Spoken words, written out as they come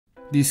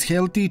These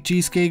healthy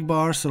cheesecake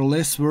bars are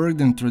less work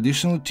than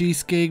traditional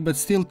cheesecake but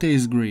still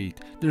taste great.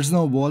 There's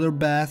no water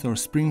bath or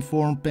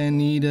springform pan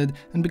needed,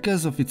 and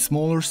because of its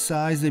smaller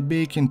size they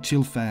bake and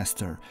chill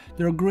faster.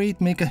 They're a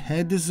great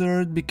make-ahead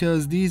dessert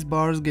because these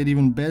bars get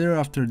even better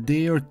after a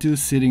day or two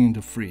sitting in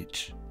the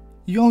fridge.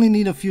 You only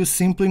need a few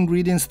simple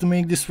ingredients to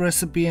make this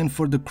recipe, and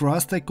for the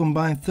crust I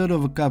combine 1/3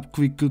 of a cup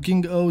quick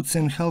cooking oats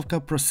and 1/2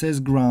 cup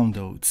processed ground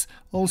oats.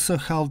 Also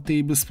 1/2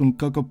 tablespoon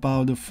cocoa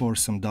powder for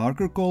some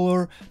darker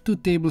color, 2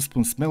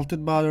 tablespoons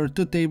melted butter,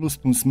 2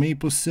 tablespoons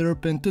maple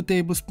syrup and 2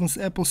 tablespoons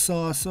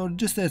applesauce, or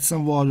just add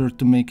some water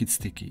to make it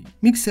sticky.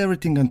 Mix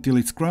everything until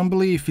it's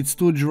crumbly. If it's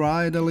too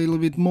dry, add a little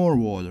bit more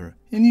water.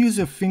 And use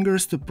your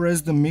fingers to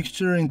press the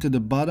mixture into the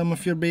bottom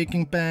of your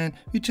baking pan,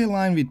 which I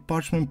line with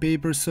parchment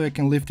paper so I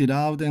can lift it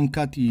out and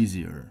cut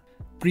easier.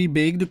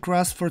 Pre-bake the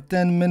crust for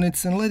 10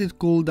 minutes and let it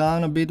cool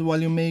down a bit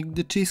while you make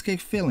the cheesecake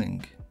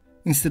filling.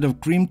 Instead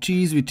of cream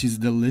cheese, which is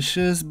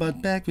delicious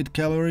but packed with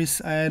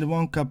calories, I add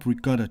 1 cup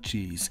ricotta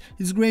cheese.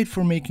 It's great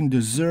for making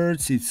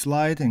desserts, it's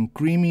light and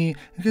creamy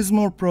and has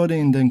more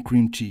protein than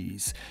cream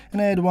cheese.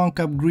 And I add 1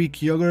 cup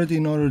Greek yogurt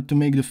in order to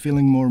make the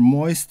filling more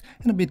moist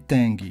and a bit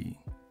tangy.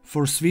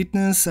 For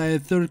sweetness, I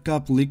add 1/3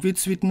 cup liquid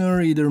sweetener,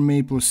 either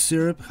maple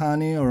syrup,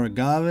 honey or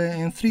agave,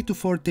 and 3 to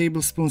 4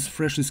 tablespoons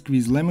freshly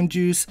squeezed lemon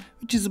juice,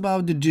 which is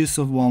about the juice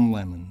of 1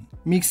 lemon.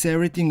 Mix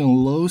everything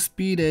on low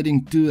speed,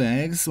 adding 2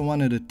 eggs,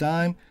 one at a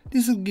time.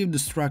 This will give the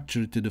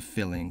structure to the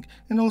filling.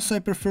 And also I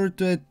prefer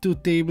to add 2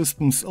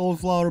 tablespoons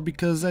oat flour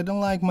because I don't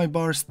like my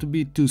bars to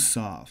be too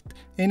soft.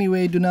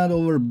 Anyway, do not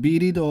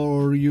overbeat it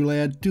or you'll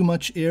add too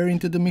much air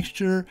into the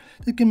mixture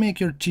that can make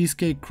your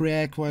cheesecake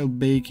crack while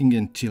baking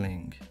and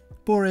chilling.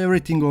 Pour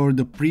everything over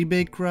the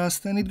pre-baked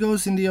crust and it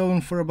goes in the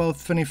oven for about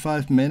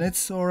 25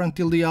 minutes or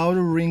until the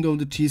outer ring of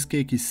the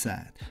cheesecake is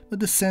set,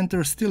 but the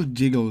center still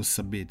jiggles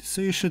a bit,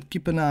 so you should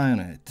keep an eye on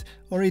it,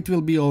 or it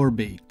will be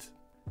overbaked.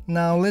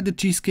 Now let the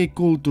cheesecake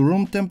cool to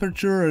room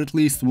temperature at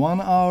least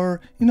 1 hour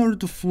in order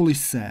to fully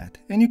set,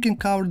 and you can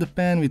cover the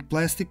pan with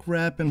plastic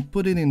wrap and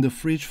put it in the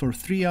fridge for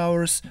 3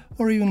 hours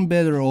or even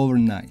better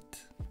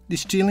overnight.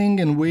 This chilling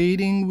and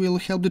waiting will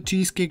help the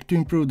cheesecake to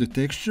improve the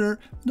texture,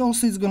 but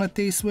also it's gonna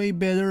taste way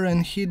better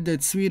and hit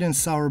that sweet and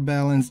sour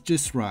balance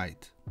just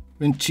right.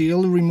 When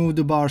chilled, remove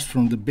the bars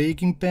from the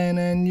baking pan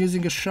and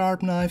using a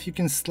sharp knife you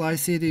can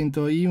slice it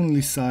into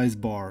evenly sized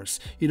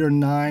bars, either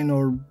 9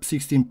 or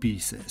 16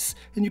 pieces,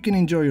 and you can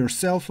enjoy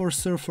yourself or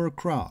serve for a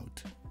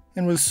crowd.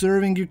 And while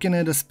serving you can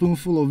add a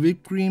spoonful of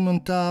whipped cream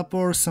on top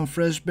or some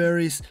fresh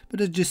berries,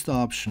 but it's just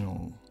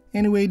optional.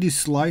 Anyway,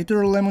 these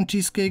lighter lemon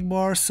cheesecake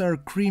bars are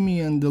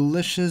creamy and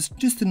delicious,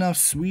 just enough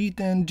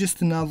sweet and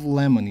just enough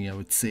lemony, I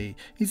would say.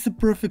 It's the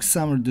perfect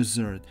summer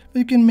dessert, but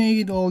you can make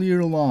it all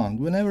year long,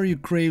 whenever you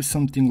crave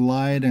something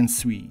light and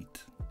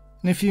sweet.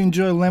 And if you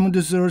enjoy lemon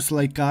desserts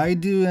like I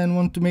do and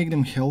want to make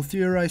them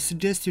healthier, I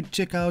suggest you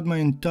check out my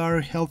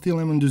entire Healthy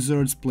Lemon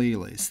Desserts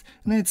playlist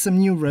and add some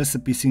new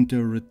recipes into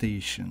your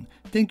rotation.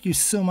 Thank you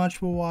so much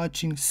for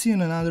watching, see you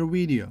in another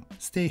video.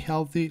 Stay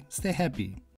healthy, stay happy.